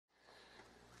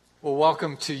Well,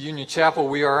 welcome to Union Chapel.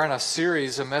 We are in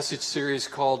a message series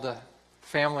called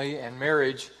Family and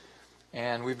Marriage,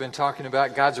 and we've been talking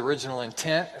about God's original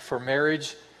intent for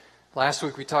marriage. Last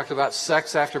week we talked about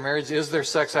sex after marriage. Is there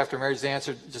sex after marriage? The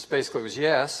answer just basically was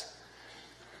yes.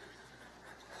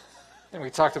 And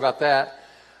we talked about that.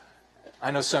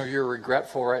 I know some of you are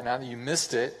regretful right now that you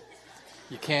missed it.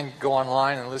 You can go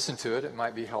online and listen to it. It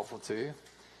might be helpful to you.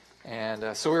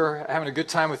 And so we're having a good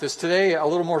time with this. Today, a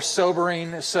little more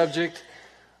sobering subject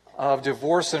of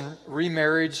divorce and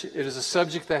remarriage. It is a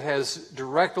subject that has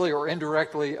directly or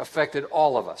indirectly affected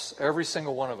all of us, every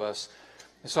single one of us.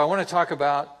 And so I want to talk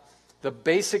about the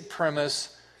basic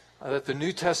premise that the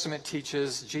New Testament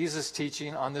teaches, Jesus'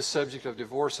 teaching on this subject of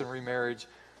divorce and remarriage,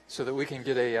 so that we can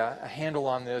get a handle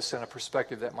on this and a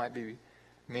perspective that might be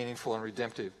meaningful and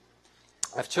redemptive.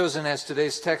 I've chosen as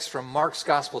today's text from Mark's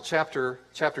Gospel, chapter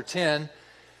 10.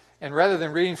 And rather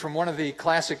than reading from one of the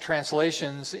classic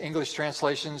translations, English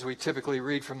translations, we typically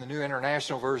read from the New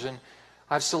International Version.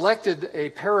 I've selected a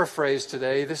paraphrase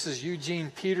today. This is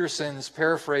Eugene Peterson's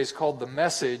paraphrase called The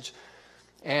Message.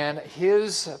 And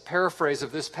his paraphrase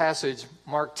of this passage,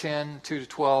 Mark 10,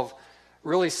 2-12,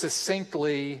 really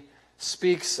succinctly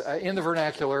speaks in the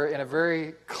vernacular in a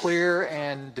very clear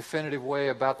and definitive way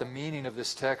about the meaning of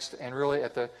this text and really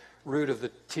at the root of the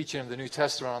teaching of the New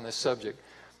Testament on this subject.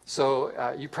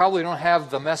 So you probably don't have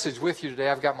the message with you today.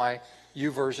 I've got my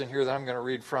YouVersion here that I'm going to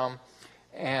read from,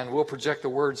 and we'll project the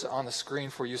words on the screen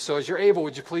for you. So as you're able,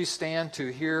 would you please stand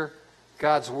to hear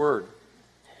God's Word?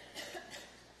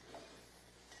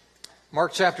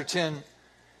 Mark chapter 10.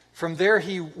 From there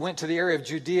he went to the area of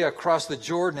Judea across the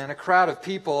Jordan, and a crowd of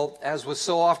people, as was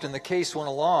so often the case, went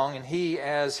along, and he,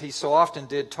 as he so often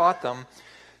did, taught them.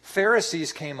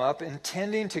 Pharisees came up,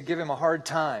 intending to give him a hard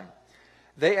time.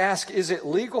 They asked, "Is it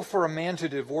legal for a man to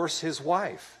divorce his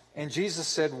wife?" And Jesus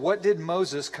said, "What did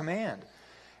Moses command?"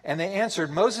 And they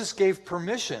answered, "Moses gave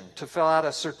permission to fill out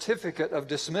a certificate of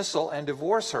dismissal and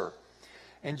divorce her."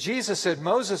 And Jesus said,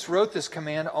 "Moses wrote this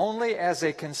command only as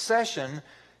a concession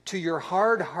to your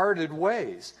hard-hearted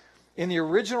ways. In the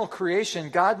original creation,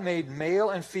 God made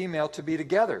male and female to be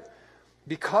together.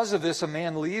 Because of this, a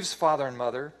man leaves father and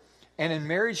mother, and in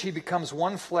marriage he becomes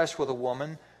one flesh with a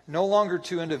woman, no longer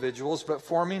two individuals, but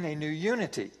forming a new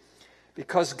unity.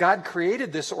 Because God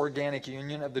created this organic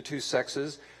union of the two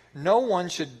sexes, no one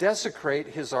should desecrate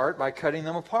his art by cutting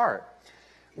them apart."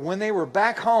 When they were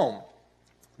back home,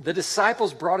 the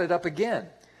disciples brought it up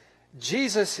again.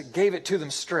 Jesus gave it to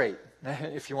them straight.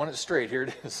 If you want it straight, here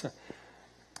it is.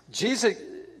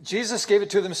 Jesus gave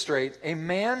it to them straight. A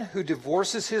man who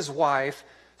divorces his wife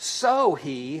so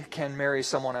he can marry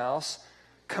someone else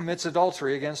commits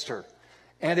adultery against her.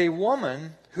 And a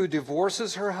woman who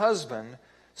divorces her husband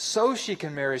so she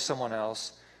can marry someone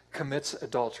else commits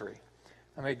adultery.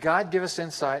 May God give us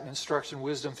insight and instruction,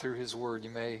 wisdom through His Word.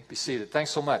 You may be seated. Thanks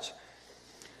so much.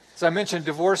 As I mentioned,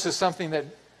 divorce is something that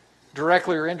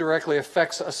directly or indirectly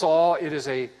affects us all. It is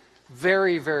a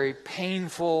very, very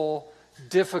painful,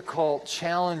 difficult,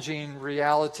 challenging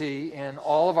reality in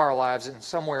all of our lives in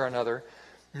some way or another.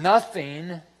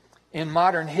 Nothing in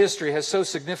modern history has so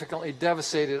significantly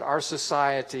devastated our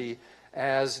society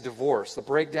as divorce. The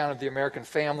breakdown of the American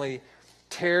family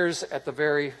tears at the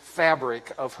very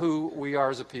fabric of who we are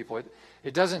as a people.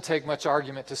 It doesn't take much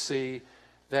argument to see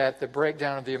that the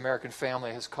breakdown of the American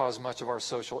family has caused much of our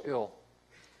social ill.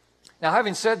 Now,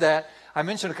 having said that, I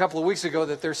mentioned a couple of weeks ago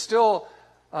that there's still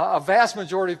a vast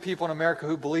majority of people in America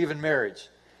who believe in marriage.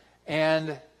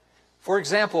 And, for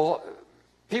example,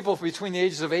 people between the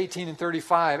ages of 18 and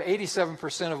 35,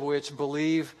 87% of which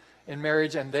believe in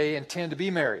marriage and they intend to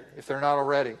be married if they're not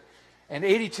already. And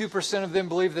 82% of them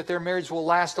believe that their marriage will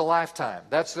last a lifetime.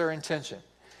 That's their intention.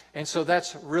 And so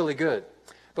that's really good.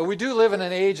 But we do live in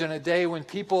an age and a day when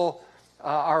people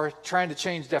are trying to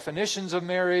change definitions of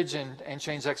marriage and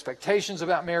change expectations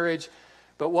about marriage.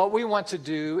 But what we want to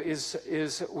do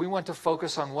is we want to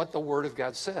focus on what the Word of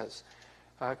God says.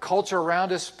 Culture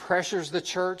around us pressures the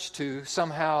church to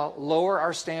somehow lower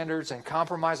our standards and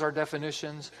compromise our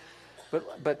definitions.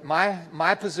 But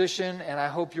my position, and I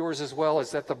hope yours as well, is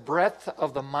that the breadth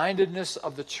of the mindedness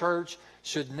of the church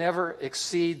should never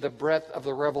exceed the breadth of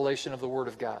the revelation of the Word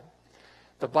of God.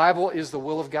 The Bible is the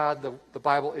will of God. The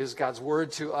Bible is God's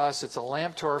Word to us. It's a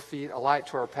lamp to our feet, a light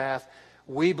to our path.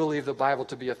 We believe the Bible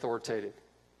to be authoritative.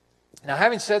 Now,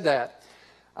 having said that,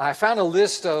 I found a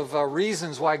list of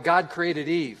reasons why God created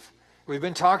Eve. We've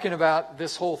been talking about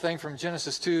this whole thing from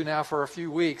Genesis 2 now for a few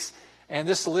weeks, and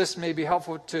this list may be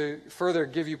helpful to further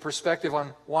give you perspective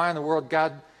on why in the world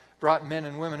God brought men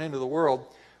and women into the world.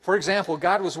 For example,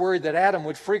 God was worried that Adam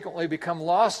would frequently become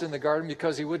lost in the garden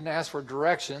because he wouldn't ask for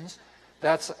directions.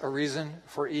 That's a reason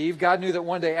for Eve. God knew that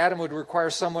one day Adam would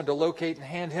require someone to locate and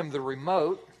hand him the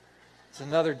remote. It's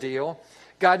another deal.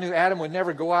 God knew Adam would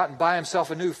never go out and buy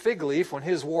himself a new fig leaf when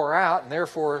his wore out, and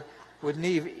therefore would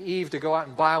need Eve to go out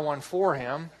and buy one for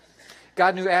him.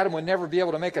 God knew Adam would never be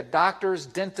able to make a doctor's,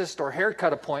 dentist, or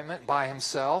haircut appointment by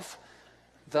himself.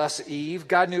 Thus Eve.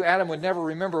 God knew Adam would never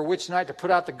remember which night to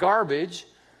put out the garbage.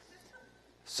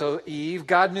 So Eve.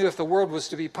 God knew if the world was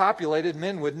to be populated,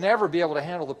 men would never be able to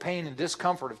handle the pain and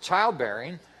discomfort of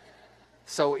childbearing.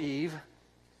 So Eve.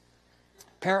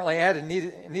 Apparently Adam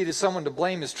needed someone to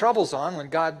blame his troubles on when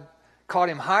God caught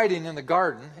him hiding in the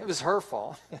garden. It was her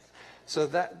fault. So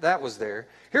that was there.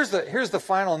 Here's the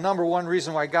final number one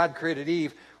reason why God created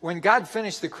Eve. When God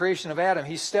finished the creation of Adam,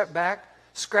 he stepped back,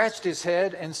 scratched his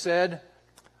head, and said,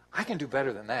 I can do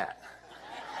better than that.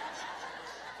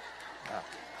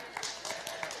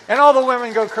 And all the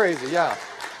women go crazy, yeah.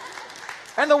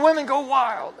 And the women go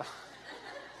wild.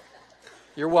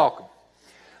 You're welcome.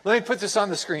 Let me put this on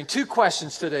the screen. 2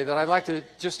 questions today that I'd like to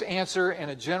just answer in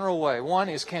a general way. One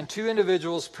is, can 2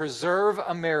 individuals preserve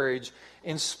a marriage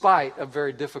in spite of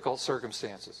very difficult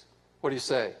circumstances? What do you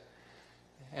say?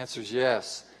 Answer is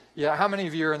yes. Yeah, how many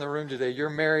of you are in the room today? You're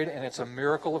married, and it's a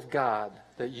miracle of God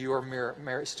that you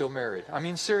are still married. I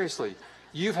mean, seriously,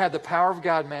 you've had the power of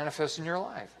God manifest in your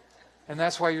life. And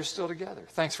that's why you're still together.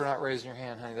 Thanks for not raising your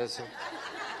hand, honey. That's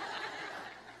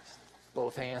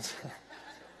both hands.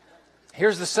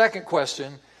 Here's the second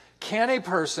question. Can a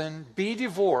person be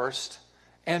divorced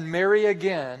and marry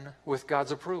again with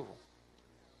God's approval?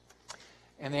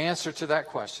 And the answer to that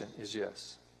question is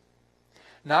yes.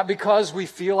 Not because we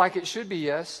feel like it should be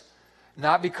yes.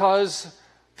 Not because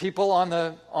people on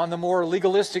the more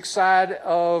legalistic side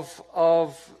of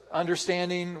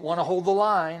understanding want to hold the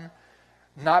line.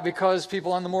 Not because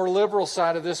people on the more liberal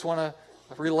side of this want to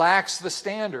relax the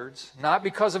standards. Not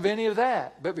because of any of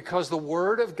that, but because the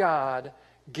Word of God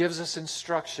gives us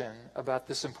instruction about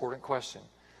this important question.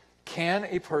 Can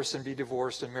a person be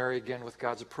divorced and marry again with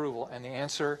God's approval? And the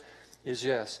answer is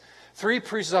yes. 3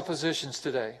 presuppositions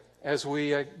today as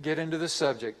we get into this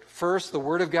subject. First, the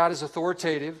Word of God is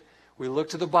authoritative. We look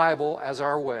to the Bible as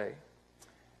our way,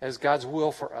 as God's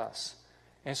will for us.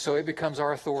 And so it becomes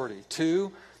our authority.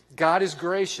 2, God is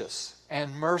gracious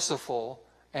and merciful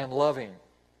and loving.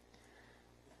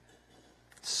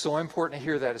 It's so important to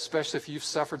hear that, especially if you've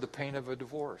suffered the pain of a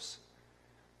divorce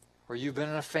or you've been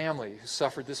in a family who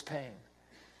suffered this pain.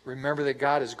 Remember that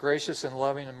God is gracious and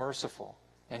loving and merciful,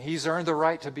 and He's earned the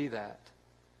right to be that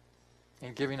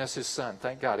in giving us His Son.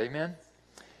 Thank God. Amen?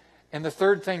 And the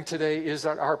third thing today is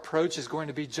that our approach is going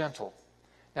to be gentle.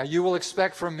 Now, you will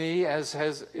expect from me, as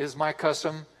is my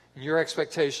custom and your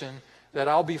expectation, that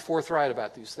I'll be forthright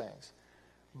about these things.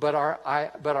 But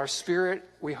our spirit,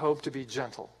 we hope to be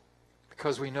gentle,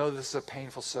 because we know this is a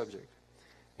painful subject.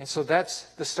 And so that's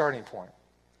the starting point.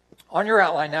 On your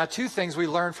outline now, 2 things we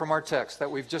learned from our text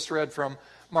that we've just read from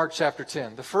Mark chapter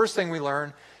 10. The first thing we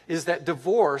learned is that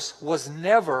divorce was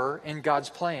never in God's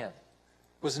plan.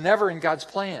 Was never in God's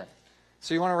plan.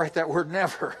 So you want to write that word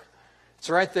never. It's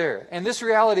right there. And this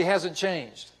reality hasn't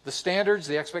changed. The standards,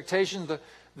 the expectations,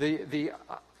 the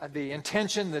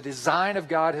intention, the design of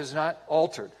God has not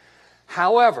altered.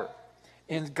 However,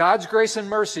 in God's grace and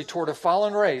mercy toward a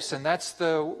fallen race, and that's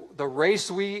the race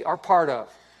we are part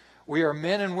of, we are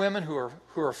men and women who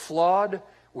are flawed,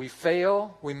 we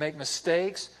fail, we make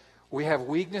mistakes, we have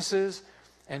weaknesses,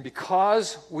 and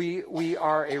because we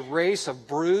are a race of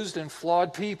bruised and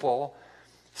flawed people,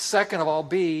 second of all,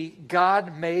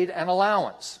 God made an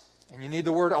allowance. And you need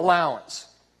the word allowance.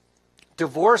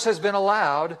 Divorce has been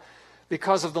allowed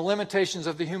because of the limitations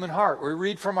of the human heart. We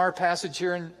read from our passage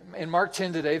here in Mark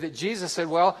 10 today that Jesus said,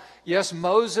 well, yes,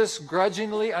 Moses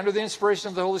grudgingly, under the inspiration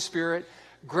of the Holy Spirit,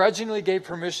 grudgingly gave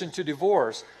permission to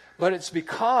divorce, but it's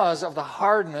because of the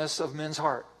hardness of men's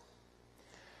heart.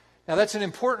 Now, that's an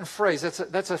important phrase.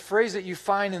 That's a phrase that you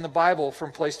find in the Bible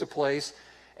from place to place,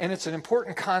 and it's an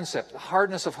important concept, the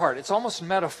hardness of heart. It's almost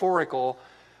metaphorical,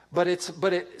 but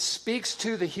it speaks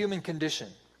to the human condition.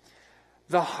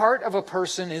 The heart of a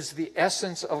person is the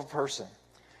essence of a person.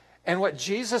 And what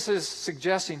Jesus is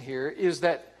suggesting here is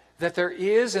that there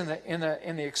is in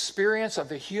the experience of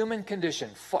the human condition,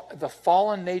 the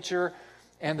fallen nature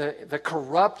and the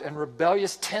corrupt and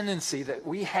rebellious tendency that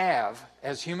we have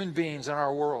as human beings in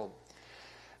our world,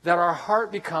 that our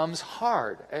heart becomes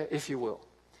hard, if you will.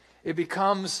 It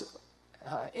becomes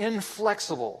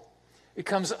inflexible. It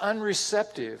becomes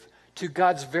unreceptive to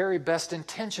God's very best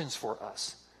intentions for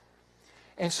us.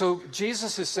 And so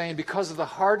Jesus is saying, because of the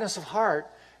hardness of heart,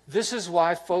 This is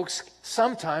why folks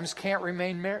sometimes can't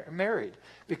remain married,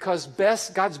 because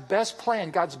God's best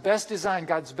plan, God's best design,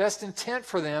 God's best intent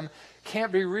for them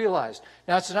can't be realized.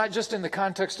 Now, it's not just in the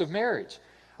context of marriage.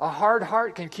 A hard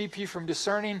heart can keep you from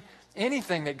discerning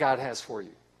anything that God has for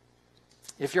you.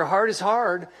 If your heart is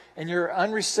hard and you're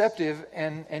unreceptive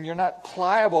and you're not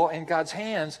pliable in God's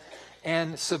hands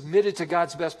and submitted to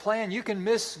God's best plan, you can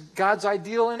miss God's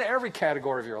ideal in every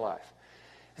category of your life.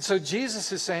 And so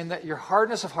Jesus is saying that your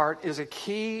hardness of heart is a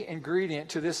key ingredient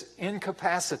to this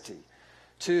incapacity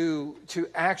to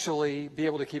actually be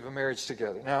able to keep a marriage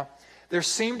together. Now, there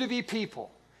seem to be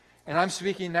people, and I'm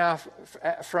speaking now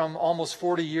from almost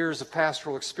 40 years of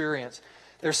pastoral experience,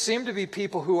 there seem to be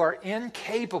people who are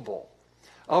incapable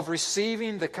of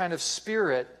receiving the kind of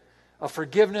spirit of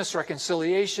forgiveness,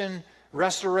 reconciliation,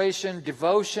 restoration,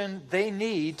 devotion they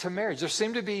need to marriage. There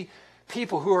seem to be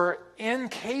people who are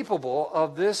incapable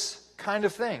of this kind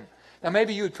of thing. Now,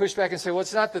 maybe you would push back and say, well,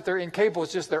 it's not that they're incapable,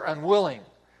 it's just they're unwilling.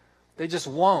 They just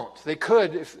won't. They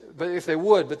could if they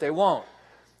would, but they won't.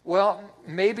 Well,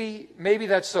 maybe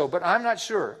that's so, but I'm not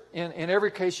sure. In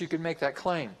every case, you could make that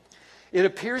claim. It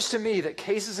appears to me that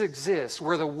cases exist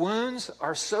where the wounds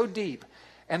are so deep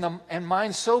and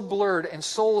minds so blurred and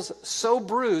souls so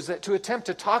bruised that to attempt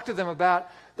to talk to them about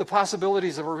the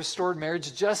possibilities of a restored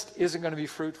marriage just isn't going to be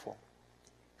fruitful.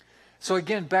 So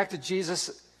again, back to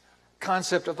Jesus'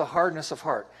 concept of the hardness of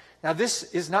heart. Now, this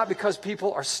is not because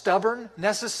people are stubborn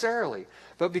necessarily,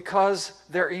 but because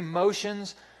their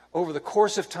emotions over the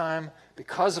course of time,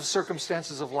 because of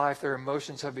circumstances of life, their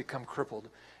emotions have become crippled.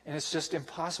 And it's just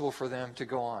impossible for them to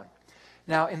go on.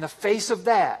 Now, in the face of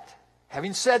that,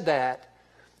 having said that,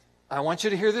 I want you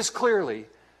to hear this clearly.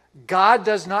 God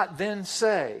does not then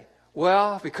say,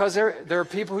 well, because there are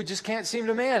people who just can't seem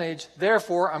to manage,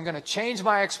 therefore I'm going to change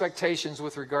my expectations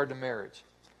with regard to marriage.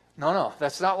 No,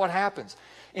 that's not what happens.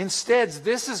 Instead,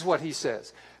 this is what he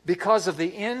says. Because of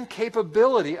the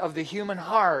incapability of the human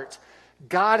heart,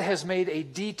 God has made a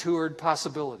detoured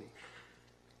possibility.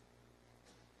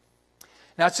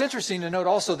 Now, it's interesting to note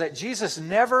also that Jesus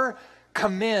never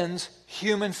commends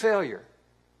human failure.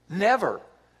 Never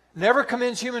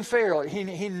commends human failure.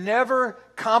 He never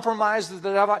compromised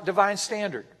the divine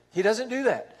standard. He doesn't do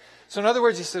that. So in other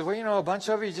words, he says, well, a bunch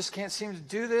of you just can't seem to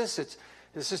do this.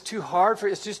 This is too hard for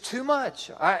you. It's just too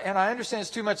much. And I understand it's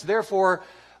too much. Therefore,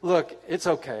 look, it's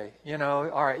okay.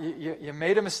 All right, you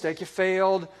made a mistake. You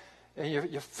failed.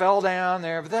 You fell down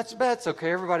there. But that's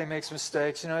okay. Everybody makes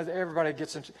mistakes. Everybody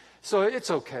gets into. So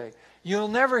it's okay. You'll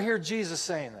never hear Jesus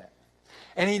saying that.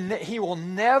 And he will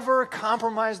never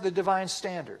compromise the divine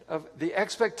standard of the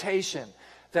expectation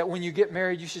that when you get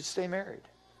married, you should stay married.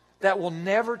 That will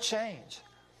never change.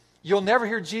 You'll never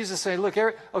hear Jesus say, look,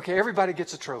 okay, everybody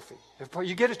gets a trophy.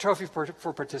 You get a trophy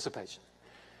for participation.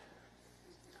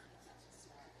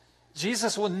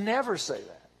 Jesus will never say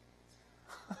that.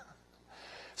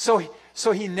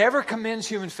 So he never commends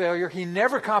human failure. He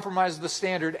never compromises the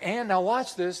standard. And now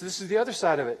watch this. This is the other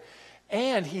side of it.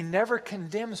 And he never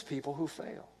condemns people who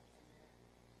fail.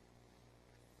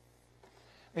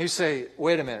 And you say,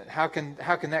 wait a minute, how can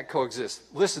that coexist?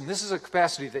 Listen, this is a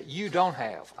capacity that you don't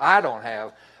have, I don't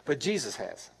have, but Jesus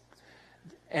has.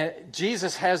 And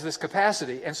Jesus has this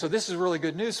capacity, and so this is really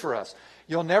good news for us.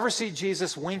 You'll never see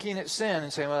Jesus winking at sin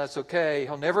and saying, well, that's okay.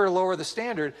 He'll never lower the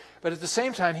standard, but at the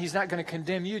same time, he's not going to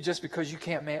condemn you just because you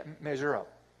can't measure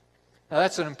up. Now,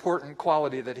 that's an important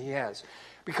quality that he has.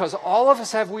 Because all of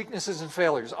us have weaknesses and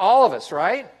failures. All of us,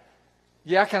 right?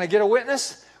 Yeah, can I get a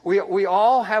witness? We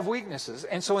all have weaknesses.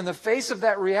 And so in the face of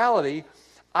that reality,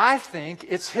 I think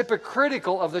it's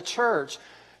hypocritical of the church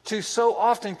to so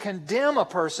often condemn a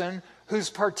person whose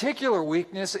particular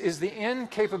weakness is the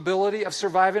incapability of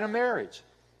surviving a marriage.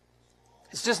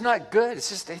 It's just not good.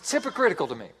 It's hypocritical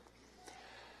to me.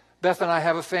 Beth and I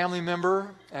have a family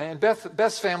member, and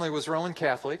Beth's family was Roman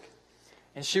Catholic.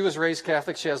 And she was raised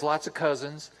Catholic. She has lots of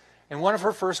cousins. And one of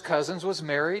her first cousins was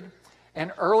married.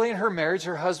 And early in her marriage,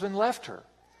 her husband left her.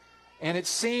 And it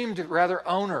seemed rather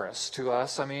onerous to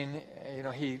us. I mean,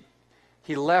 he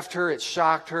left her. It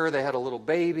shocked her. They had a little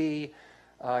baby.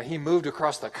 He moved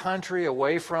across the country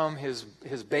away from his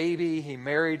baby. He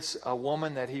married a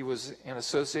woman that he was in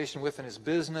association with in his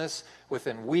business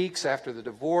within weeks after the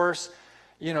divorce.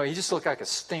 He just looked like a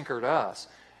stinker to us.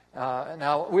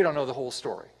 Now, we don't know the whole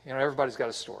story. Everybody's got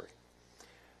a story.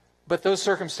 But those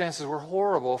circumstances were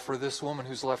horrible for this woman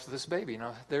who's left this baby.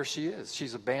 Now, there she is.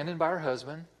 She's abandoned by her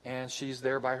husband, and she's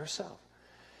there by herself.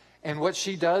 And what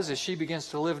she does is she begins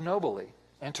to live nobly.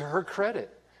 And to her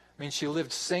credit, she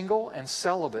lived single and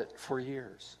celibate for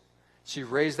years. She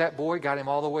raised that boy, got him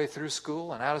all the way through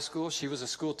school and out of school. She was a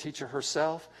school teacher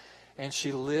herself. And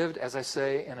she lived, as I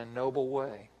say, in a noble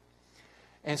way.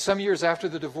 And some years after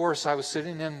the divorce, I was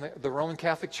sitting in the Roman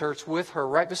Catholic Church with her,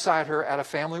 right beside her, at a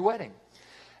family wedding.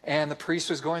 And the priest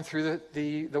was going through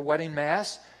the wedding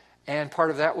mass, and part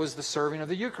of that was the serving of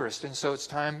the Eucharist. And so it's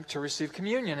time to receive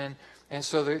communion. And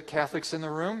so the Catholics in the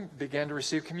room began to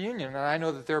receive communion. And I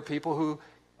know that there are people who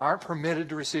aren't permitted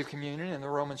to receive communion in the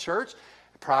Roman Church,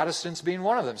 Protestants being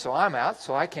one of them. So I'm out,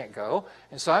 so I can't go.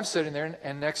 And so I'm sitting there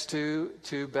and next to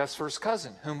Beth's first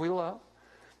cousin, whom we love.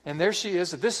 And there she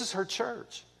is. This is her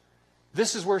church.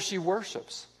 This is where she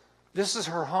worships. This is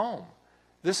her home.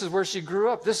 This is where she grew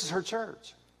up. This is her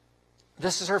church.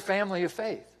 This is her family of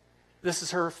faith. This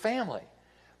is her family.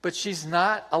 But she's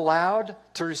not allowed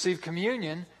to receive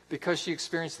communion because she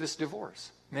experienced this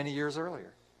divorce many years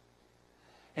earlier.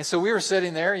 And so we were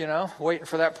sitting there, waiting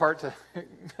for that part to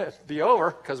be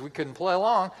over because we couldn't play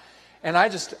along. And I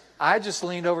just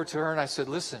leaned over to her and I said,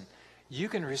 listen, you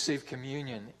can receive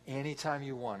communion anytime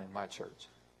you want in my church.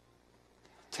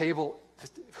 Table,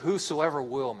 whosoever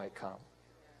will may come.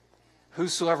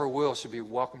 Whosoever will should be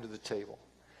welcome to the table.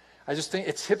 I just think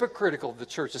it's hypocritical of the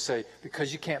church to say,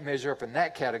 because you can't measure up in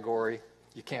that category,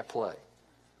 you can't play.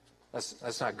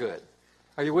 That's not good.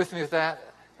 Are you with me with that?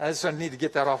 I just need to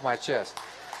get that off my chest.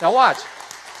 Now watch.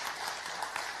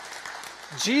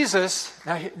 Jesus,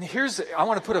 now I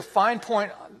want to put a fine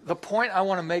point. The point I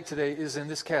want to make today is in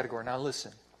this category. Now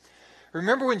listen.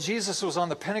 Remember when Jesus was on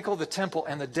the pinnacle of the temple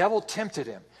and the devil tempted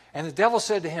him. And the devil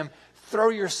said to him, throw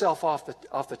yourself off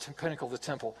the pinnacle of the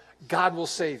temple. God will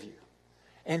save you.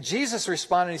 And Jesus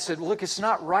responded, he said, look, it's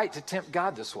not right to tempt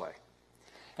God this way.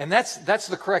 And that's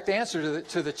the correct answer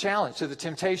to the challenge, to the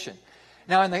temptation.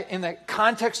 Now in the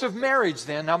context of marriage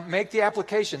then, now make the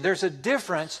application. There's a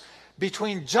difference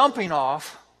between jumping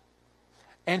off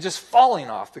and just falling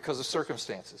off because of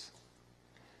circumstances.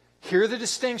 Hear the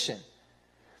distinction.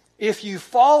 If you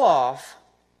fall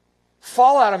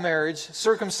out of marriage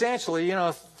circumstantially,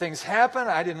 things happen.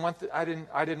 I didn't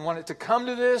want it to come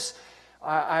to this.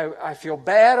 I feel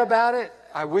bad about it.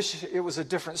 I wish it was a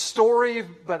different story,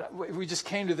 but we just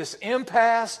came to this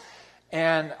impasse,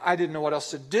 and I didn't know what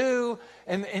else to do.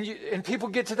 And people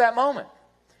get to that moment.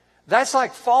 That's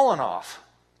like falling off.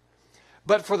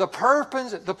 But for the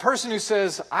person who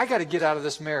says, I got to get out of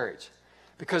this marriage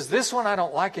because this one I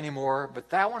don't like anymore, but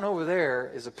that one over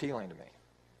there is appealing to me.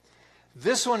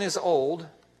 This one is old,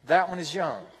 that one is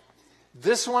young.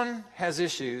 This one has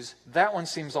issues, that one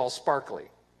seems all sparkly.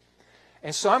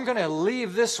 And so I'm going to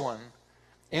leave this one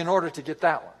in order to get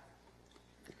that one.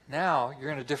 Now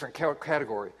you're in a different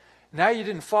category. Now you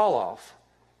didn't fall off,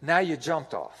 now you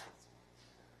jumped off.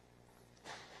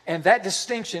 And that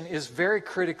distinction is very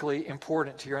critically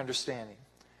important to your understanding.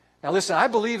 Now listen, I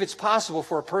believe it's possible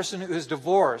for a person who is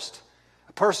divorced,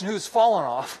 a person who's fallen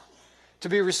off, to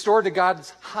be restored to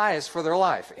God's highest for their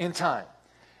life in time.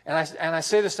 And I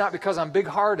say this not because I'm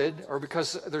big-hearted or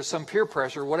because there's some peer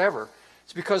pressure or whatever.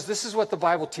 It's because this is what the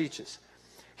Bible teaches.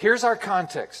 Here's our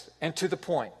context and to the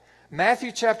point.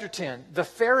 Matthew chapter 10, the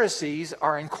Pharisees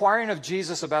are inquiring of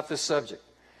Jesus about this subject.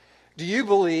 Do you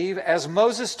believe, as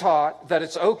Moses taught, that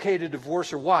it's okay to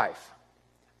divorce your wife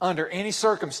under any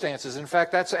circumstances? In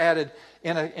fact, that's added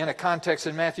in a context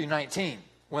in Matthew 19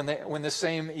 when the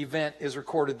same event is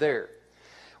recorded there.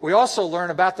 We also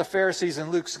learn about the Pharisees in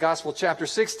Luke's Gospel, chapter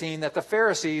 16, that the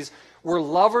Pharisees were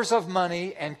lovers of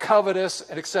money and covetous,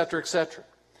 and et cetera,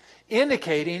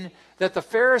 indicating that the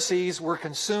Pharisees were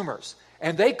consumers,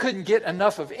 and they couldn't get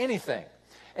enough of anything.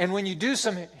 And when you do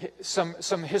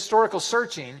some historical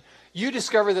searching, you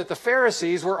discover that the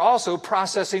Pharisees were also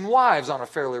processing wives on a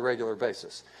fairly regular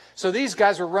basis. So these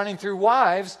guys were running through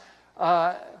wives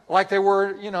like they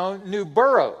were, new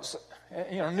burros,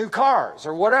 new cars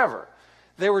or whatever.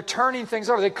 They were turning things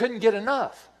over. They couldn't get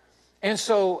enough. And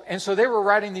so they were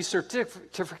writing these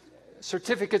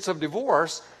certificates of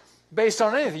divorce based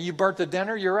on anything. You burnt the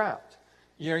dinner, you're out.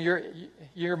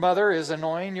 Your mother is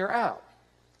annoying, you're out.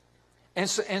 And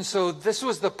so this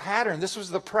was the pattern. This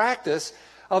was the practice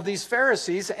of these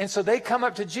Pharisees. And so they come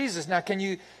up to Jesus. Now, can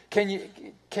you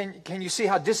see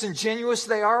how disingenuous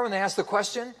they are when they ask the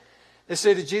question? They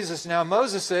say to Jesus, now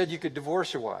Moses said you could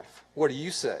divorce your wife. What do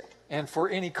you say? And for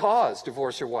any cause,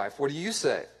 divorce your wife. What do you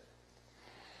say?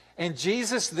 And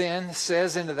Jesus then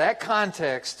says into that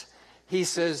context, he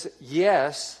says,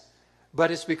 yes,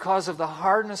 but it's because of the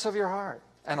hardness of your heart.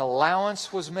 An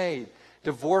allowance was made.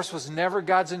 Divorce was never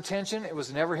God's intention. It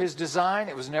was never his design.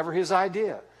 It was never his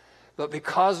idea. But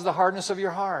because of the hardness of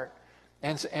your heart,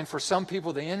 and for some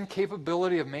people, the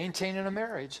incapability of maintaining a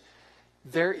marriage,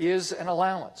 there is an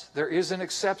allowance. There is an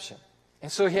exception. And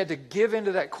so he had to give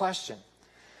into that question.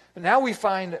 But now we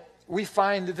find we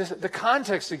find the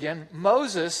context again.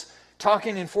 Moses,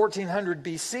 talking in 1400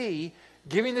 BC,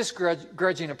 giving this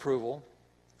grudging approval.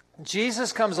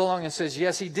 Jesus comes along and says,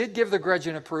 yes, he did give the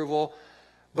grudging approval,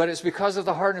 but it's because of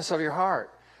the hardness of your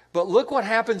heart. But look what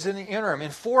happens in the interim.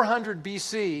 In 400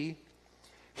 BC,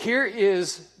 here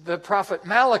is the prophet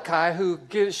Malachi who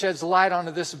sheds light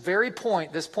onto this very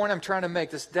point, this point I'm trying to make,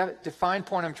 this defined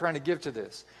point I'm trying to give to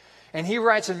this. And he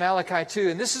writes in Malachi 2,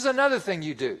 and this is another thing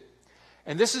you do.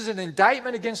 And this is an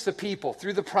indictment against the people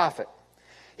through the prophet.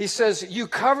 He says, you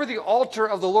cover the altar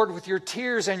of the Lord with your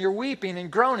tears and your weeping and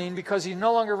groaning because he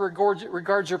no longer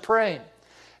regards your praying.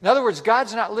 In other words,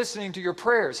 God's not listening to your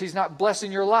prayers. He's not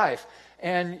blessing your life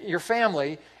and your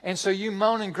family. And so you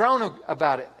moan and groan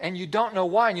about it. And you don't know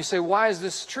why. And you say, why is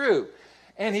this true?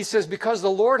 And he says, because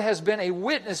the Lord has been a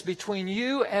witness between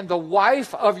you and the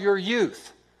wife of your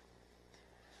youth.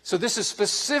 So this is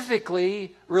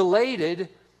specifically related,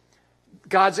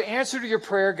 God's answer to your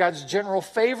prayer, God's general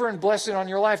favor and blessing on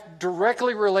your life,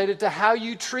 directly related to how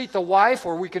you treat the wife,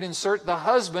 or we could insert the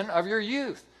husband of your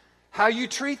youth, how you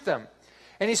treat them.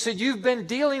 And he said, you've been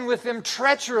dealing with them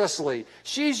treacherously.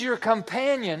 She's your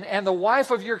companion and the wife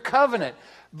of your covenant,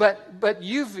 but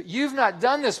you've not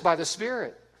done this by the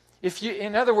Spirit.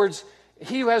 In other words,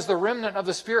 he who has the remnant of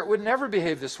the Spirit would never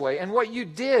behave this way. And what you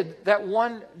did, that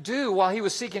one do while he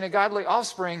was seeking a godly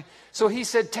offspring. So he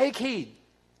said, take heed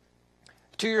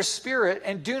to your spirit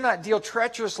and do not deal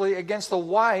treacherously against the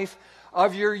wife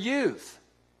of your youth.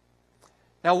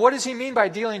 Now, what does he mean by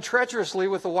dealing treacherously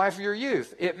with the wife of your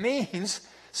youth? It means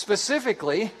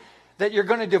specifically that you're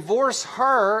going to divorce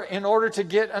her in order to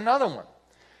get another one.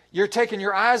 You're taking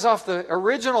your eyes off the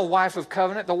original wife of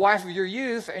covenant, the wife of your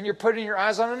youth, and you're putting your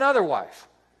eyes on another wife.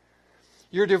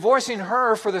 You're divorcing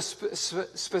her for the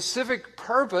specific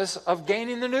purpose of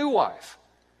gaining the new wife.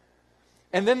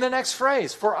 And then the next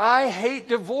phrase, for I hate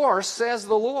divorce, says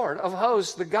the Lord of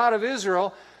hosts, the God of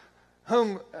Israel,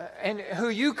 who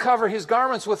you cover his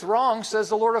garments with wrong, says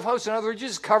the Lord of hosts. In other words, you're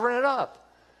just covering it up.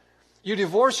 You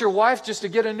divorce your wife just to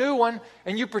get a new one,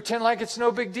 and you pretend like it's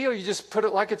no big deal. You just put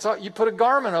it like you put a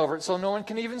garment over it so no one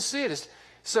can even see it.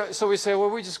 So we say, well,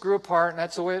 we just grew apart, and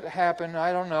that's the way it happened.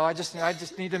 I don't know. I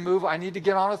just need to move. I need to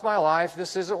get on with my life.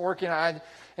 This isn't working.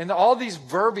 And all these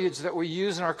verbiage that we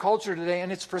use in our culture today,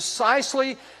 and it's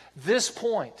precisely this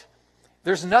point.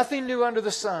 There's nothing new under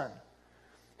the sun.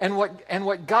 And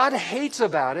what God hates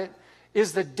about it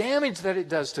is the damage that it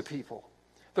does to people.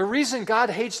 The reason God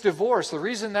hates divorce, the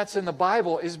reason that's in the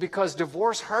Bible, is because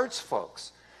divorce hurts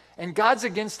folks. And God's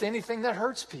against anything that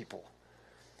hurts people.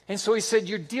 And so he said,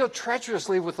 you deal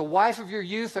treacherously with the wife of your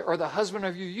youth or the husband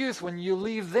of your youth when you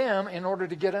leave them in order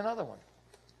to get another one.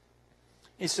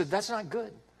 He said, that's not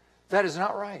good. That is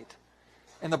not right.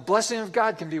 And the blessing of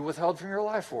God can be withheld from your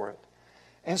life for it.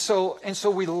 And so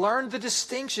we learned the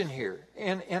distinction here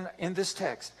in this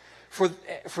text.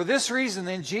 For this reason,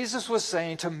 then, Jesus was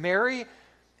saying to marry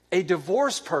a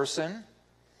divorced person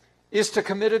is to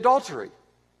commit adultery.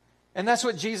 And that's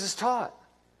what Jesus taught.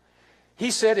 He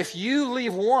said, if you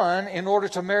leave one in order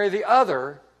to marry the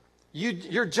other,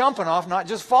 you're jumping off, not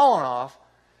just falling off.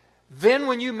 Then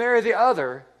when you marry the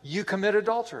other, you commit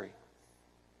adultery.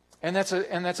 And that's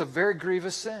a very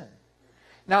grievous sin.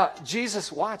 Now,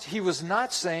 Jesus, watch, he was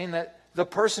not saying that the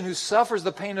person who suffers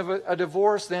the pain of a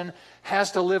divorce then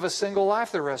has to live a single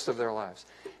life the rest of their lives.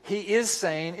 He is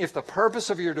saying if the purpose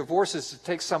of your divorce is to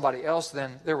take somebody else,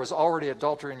 then there was already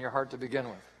adultery in your heart to begin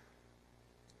with.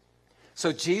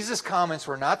 So Jesus' comments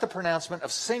were not the pronouncement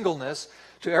of singleness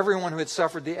to everyone who had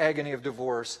suffered the agony of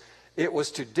divorce. It was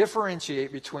to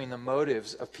differentiate between the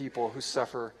motives of people who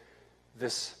suffer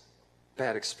this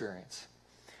bad experience.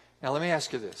 Now let me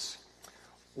ask you this.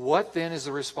 What then is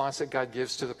the response that God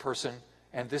gives to the person?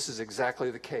 And this is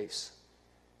exactly the case.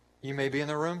 You may be in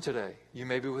the room today. You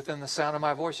may be within the sound of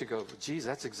my voice. You go, geez,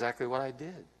 that's exactly what I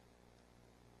did.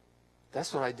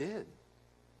 That's what I did.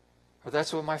 Or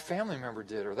that's what my family member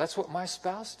did. Or that's what my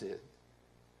spouse did.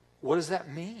 What does that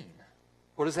mean?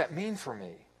 What does that mean for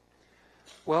me?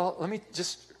 Well, let me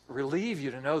just relieve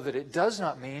you to know that it does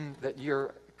not mean that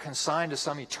you're consigned to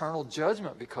some eternal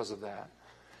judgment because of that.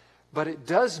 But it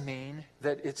does mean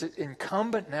that it's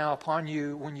incumbent now upon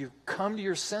you when you come to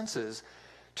your senses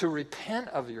to repent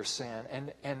of your sin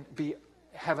and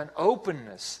have an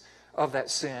openness of that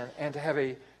sin and to have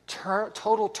a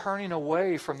total turning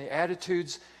away from the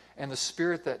attitudes and the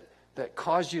spirit that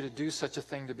caused you to do such a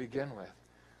thing to begin with.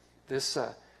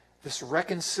 This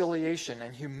reconciliation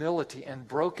and humility and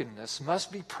brokenness must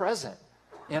be present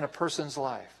in a person's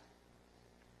life.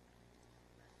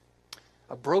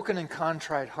 A broken and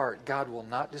contrite heart God will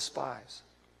not despise,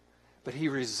 but he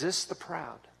resists the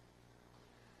proud.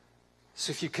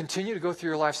 So if you continue to go through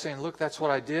your life saying, look, that's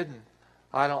what I did, and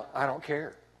I don't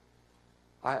care.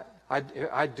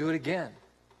 I'd do it again.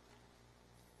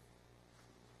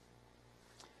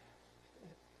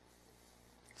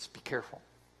 Just be careful.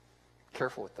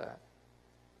 Careful with that.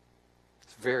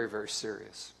 It's very, very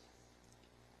serious.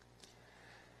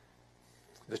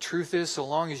 The truth is, so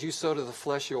long as you sow to the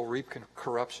flesh, you'll reap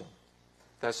corruption.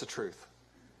 That's the truth.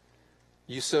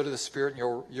 You sow to the Spirit,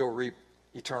 and you'll reap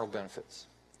eternal benefits.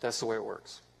 That's the way it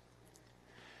works.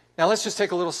 Now let's just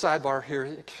take a little sidebar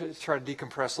here, try to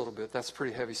decompress a little bit. That's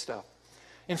pretty heavy stuff.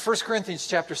 In 1 Corinthians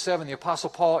chapter 7, the Apostle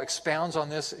Paul expands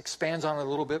on it a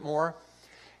little bit more.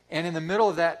 And in the middle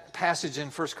of that passage in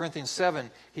 1 Corinthians 7,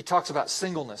 he talks about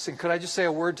singleness. And could I just say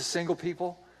a word to single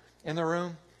people in the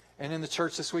room and in the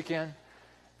church this weekend?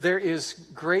 There is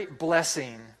great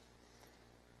blessing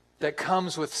that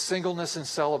comes with singleness and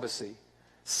celibacy.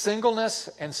 Singleness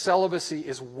and celibacy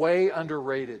is way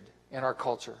underrated in our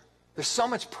culture. There's so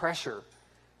much pressure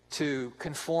to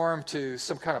conform to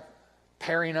some kind of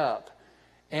pairing up.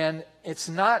 And it's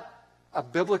not a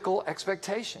biblical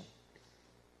expectation.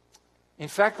 In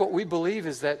fact, what we believe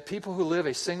is that people who live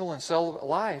a single and celibate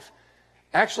life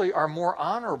actually are more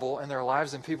honorable in their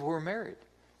lives than people who are married.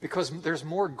 Because there's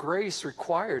more grace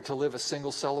required to live a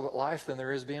single celibate life than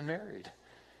there is being married.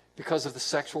 Because of the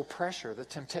sexual pressure, the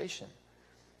temptation.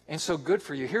 And so good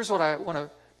for you. Here's what I want to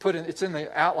put in. It's in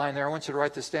the outline there. I want you to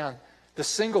write this down. The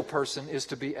single person is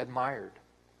to be admired.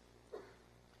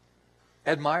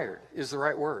 Admired is the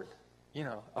right word.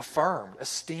 Affirmed,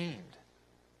 esteemed.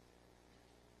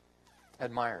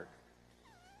 Admired.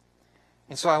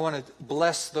 And so I want to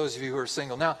bless those of you who are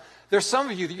single. Now, there's some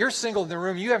of you that you're single in the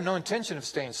room. You have no intention of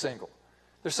staying single.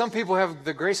 There's some people who have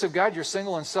the grace of God. You're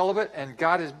single and celibate, and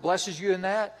God blesses you in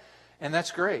that, and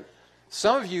that's great.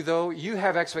 Some of you, though, you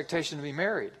have expectation to be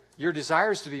married. Your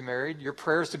desire is to be married. Your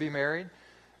prayer is to be married.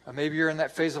 Maybe you're in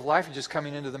that phase of life. You're just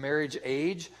coming into the marriage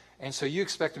age, and so you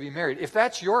expect to be married. If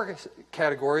that's your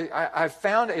category, I've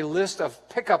found a list of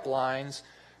pickup lines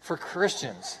for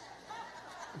Christians.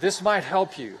 This might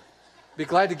help you. Be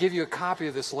glad to give you a copy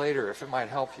of this later if it might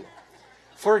help you.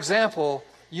 For example,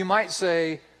 you might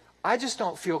say, I just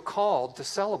don't feel called to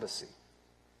celibacy.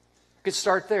 You could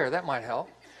start there. That might help.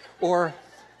 Or,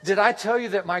 did I tell you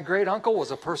that my great uncle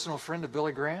was a personal friend of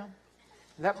Billy Graham?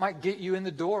 That might get you in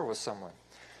the door with someone.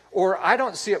 Or, I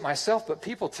don't see it myself, but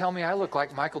people tell me I look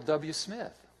like Michael W.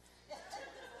 Smith.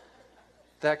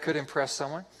 That could impress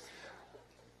someone.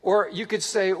 Or you could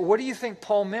say, what do you think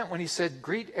Paul meant when he said,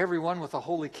 greet everyone with a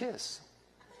holy kiss?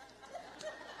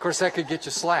 Of course, that could get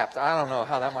you slapped. I don't know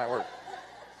how that might work.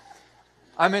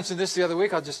 I mentioned this the other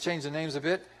week. I'll just change the names a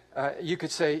bit. You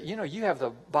could say, you have the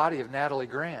body of Natalie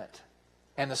Grant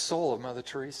and the soul of Mother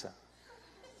Teresa.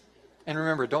 And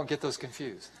remember, don't get those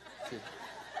confused.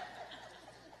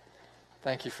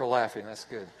 Thank you for laughing. That's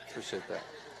good. Appreciate that.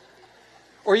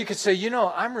 Or you could say,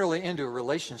 I'm really into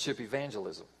relationship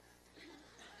evangelism.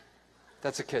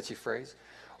 That's a catchy phrase.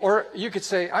 Or you could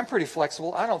say, I'm pretty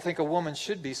flexible. I don't think a woman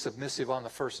should be submissive on the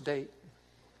first date.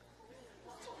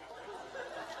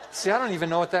 See, I don't even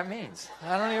know what that means.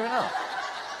 I don't even know.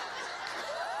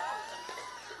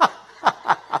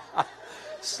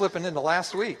 Slipping into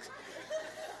last week.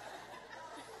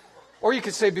 Or you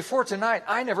could say, before tonight,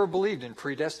 I never believed in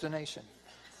predestination.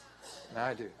 Now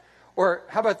I do. Or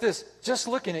how about this? Just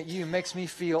looking at you makes me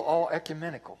feel all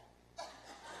ecumenical.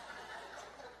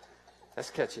 That's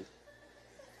catchy.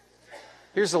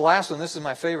 Here's the last one. This is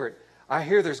my favorite. I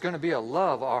hear there's going to be a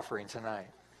love offering tonight.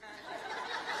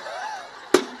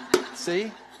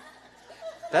 See?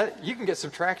 You can get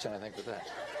some traction, I think, with that.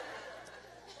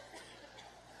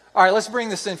 All right, let's bring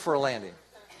this in for a landing.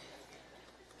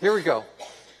 Here we go.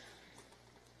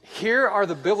 Here are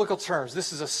the biblical terms.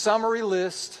 This is a summary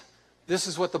list. This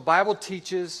is what the Bible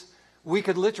teaches. We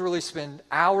could literally spend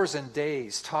hours and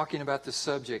days talking about this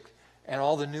subject and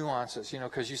all the nuances,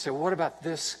 because you say, well, what about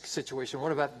this situation?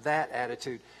 What about that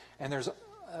attitude? And there's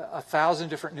 1,000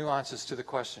 different nuances to the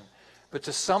question. But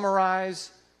to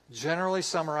generally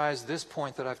summarize this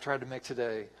point that I've tried to make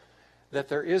today, that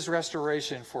there is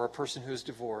restoration for a person who is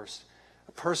divorced.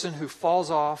 A person who falls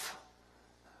out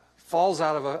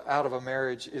of a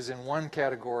marriage is in one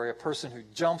category. A person who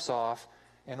jumps off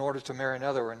in order to marry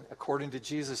another, and according to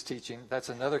Jesus' teaching, that's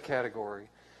another category.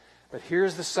 But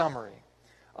here's the summary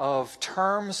of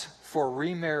terms for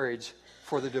remarriage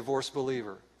for the divorced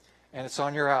believer. And it's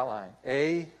on your outline.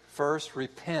 First,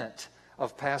 repent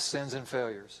of past sins and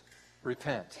failures.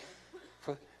 Repent.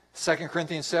 2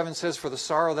 Corinthians 7 says, for the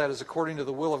sorrow that is according to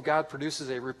the will of God produces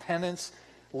a repentance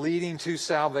leading to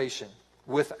salvation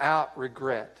without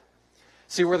regret.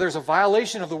 See, where there's a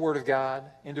violation of the Word of God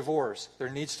in divorce, there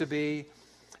needs to be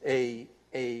a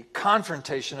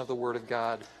confrontation of the Word of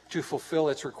God to fulfill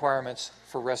its requirements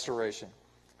for restoration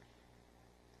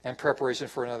and preparation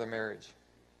for another marriage.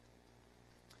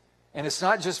 And it's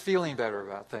not just feeling better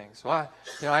about things. Well,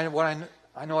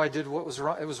 I know I did what was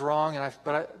wrong. It was wrong,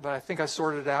 but I think I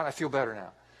sorted it out. I feel better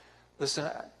now. Listen,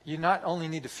 you not only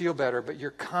need to feel better, but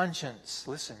your conscience.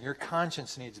 Listen, your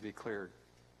conscience needs to be cleared.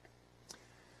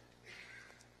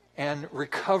 And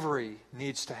recovery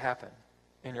needs to happen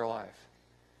in your life.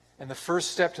 And the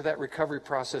first step to that recovery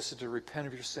process is to repent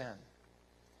of your sin.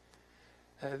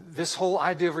 This whole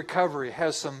idea of recovery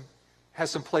has some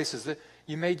places that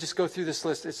you may just go through this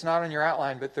list. It's not on your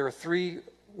outline, but there are 3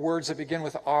 words that begin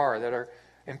with R that are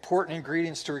important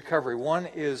ingredients to recovery. One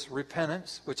is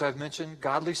repentance, which I've mentioned,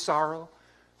 godly sorrow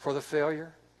for the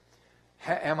failure.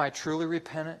 Am I truly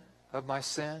repentant of my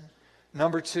sin?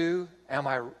 Number 2, am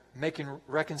I making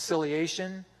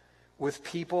reconciliation with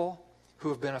people who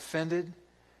have been offended?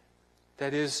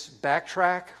 That is,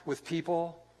 backtrack with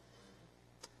people.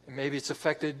 Maybe it's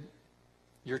affected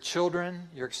your children,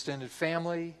 your extended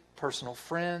family, personal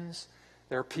friends.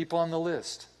 There are people on the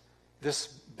list. This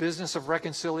business of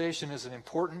reconciliation is an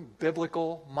important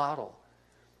biblical model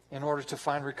in order to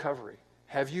find recovery.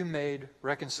 Have you made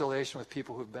reconciliation with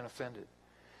people who have been offended?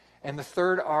 And the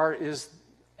third R is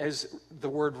the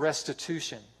word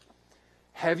restitution.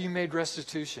 Have you made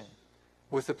restitution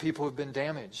with the people who have been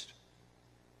damaged?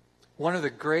 One of the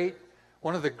great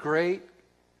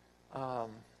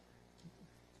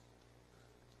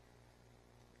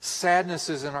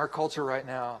sadnesses in our culture right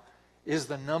now is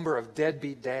the number of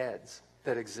deadbeat dads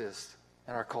that exist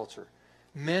in our culture.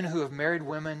 Men who have married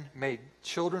women, made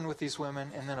children with these women,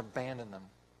 and then abandoned them.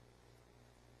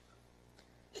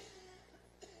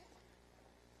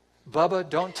 Bubba,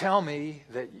 don't tell me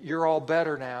that you're all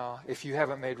better now if you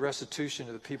haven't made restitution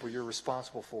to the people you're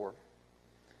responsible for.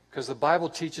 Because the Bible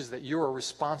teaches that you are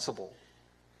responsible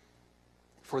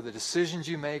for the decisions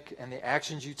you make and the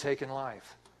actions you take in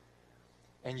life.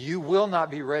 And you will not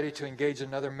be ready to engage in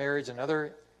another marriage,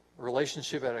 another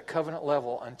relationship at a covenant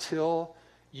level until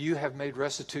you have made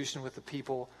restitution with the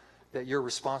people that you're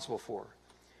responsible for.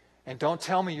 And don't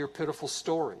tell me your pitiful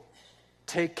story.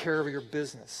 Take care of your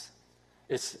business.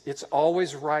 It's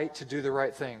always right to do the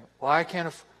right thing. Well, I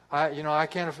can't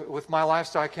with my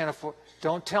lifestyle, I can't afford.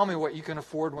 Don't tell me what you can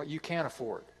afford and what you can't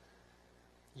afford.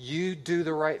 You do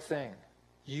the right thing.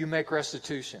 You make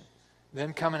restitution.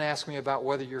 Then come and ask me about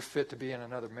whether you're fit to be in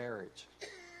another marriage.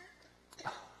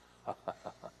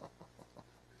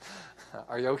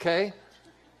 Are you okay?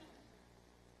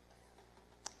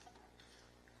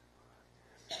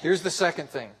 Here's the second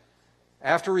thing.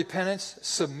 After repentance,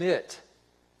 submit.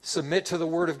 Submit to the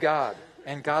Word of God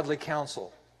and godly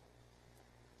counsel.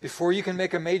 Before you can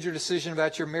make a major decision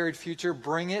about your married future,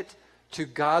 bring it to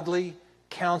godly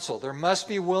counsel. There must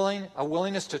be a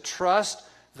willingness to trust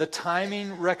the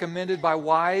timing recommended by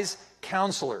wise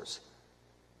counselors.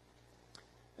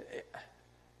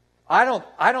 I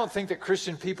don't think that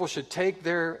Christian people should take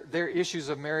their issues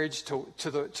of marriage to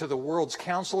the world's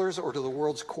counselors or to the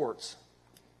world's courts.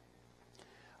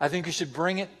 I think you should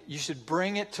bring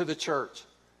it to the church.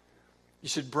 You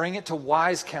should bring it to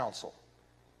wise counsel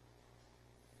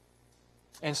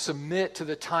and submit to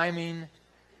the timing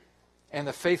and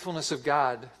the faithfulness of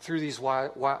God through these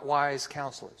wise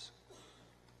counselors.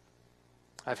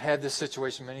 I've had this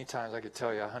situation many times. I could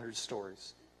tell you 100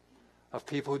 stories of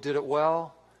people who did it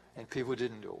well and people who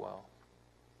didn't do it well.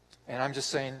 And I'm just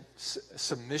saying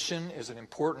submission is an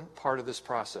important part of this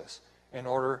process in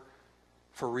order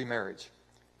for remarriage.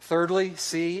 Thirdly,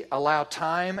 allow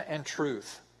time and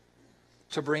truth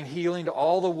to bring healing to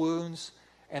all the wounds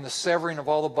and the severing of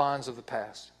all the bonds of the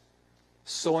past.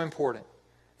 So important.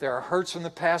 There are hurts from the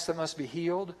past that must be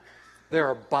healed. There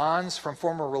are bonds from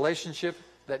former relationship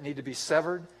that need to be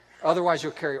severed. Otherwise,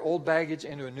 you'll carry old baggage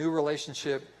into a new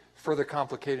relationship, further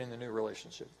complicating the new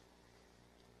relationship.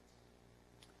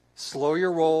 Slow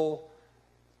your roll.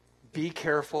 Be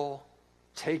careful.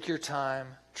 Take your time.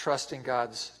 Trust in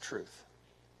God's truth.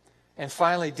 And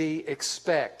finally, D,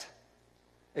 expect.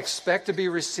 Expect to be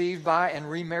received by and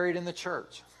remarried in the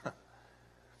church.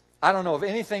 I don't know of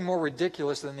anything more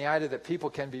ridiculous than the idea that people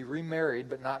can be remarried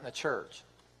but not in the church.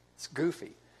 It's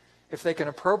goofy. If they can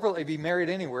appropriately be married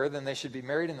anywhere, then they should be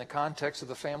married in the context of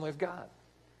the family of God.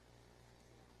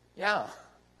 Yeah.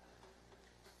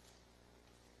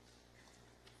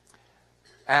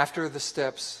 After the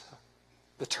steps,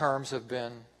 the terms have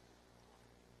been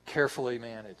carefully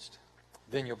managed,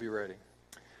 then you'll be ready.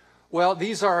 Well,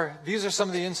 these are some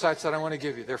of the insights that I want to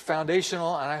give you. They're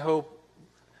foundational, and I hope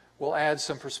will add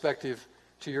some perspective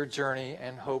to your journey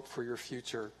and hope for your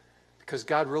future. Because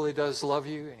God really does love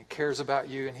you, and He cares about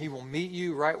you, and He will meet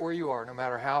you right where you are, no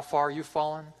matter how far you've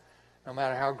fallen, no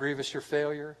matter how grievous your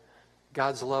failure.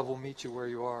 God's love will meet you where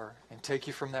you are and take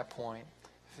you from that point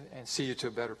and see you to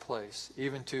a better place,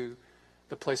 even to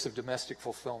the place of domestic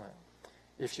fulfillment,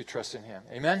 if you trust in Him.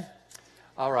 Amen?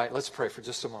 All right, let's pray for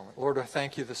just a moment. Lord, I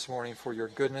thank you this morning for your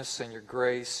goodness and your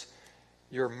grace,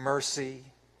 your mercy.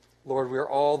 Lord, we are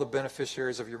all the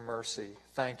beneficiaries of your mercy.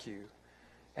 Thank you.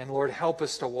 And Lord, help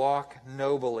us to walk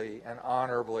nobly and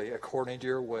honorably according to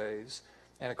your ways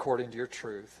and according to your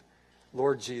truth.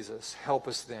 Lord Jesus, help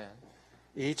us then,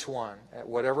 each one, at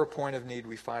whatever point of need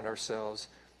we find ourselves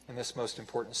in this most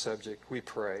important subject, we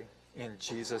pray in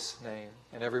Jesus' name.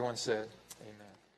 And everyone said,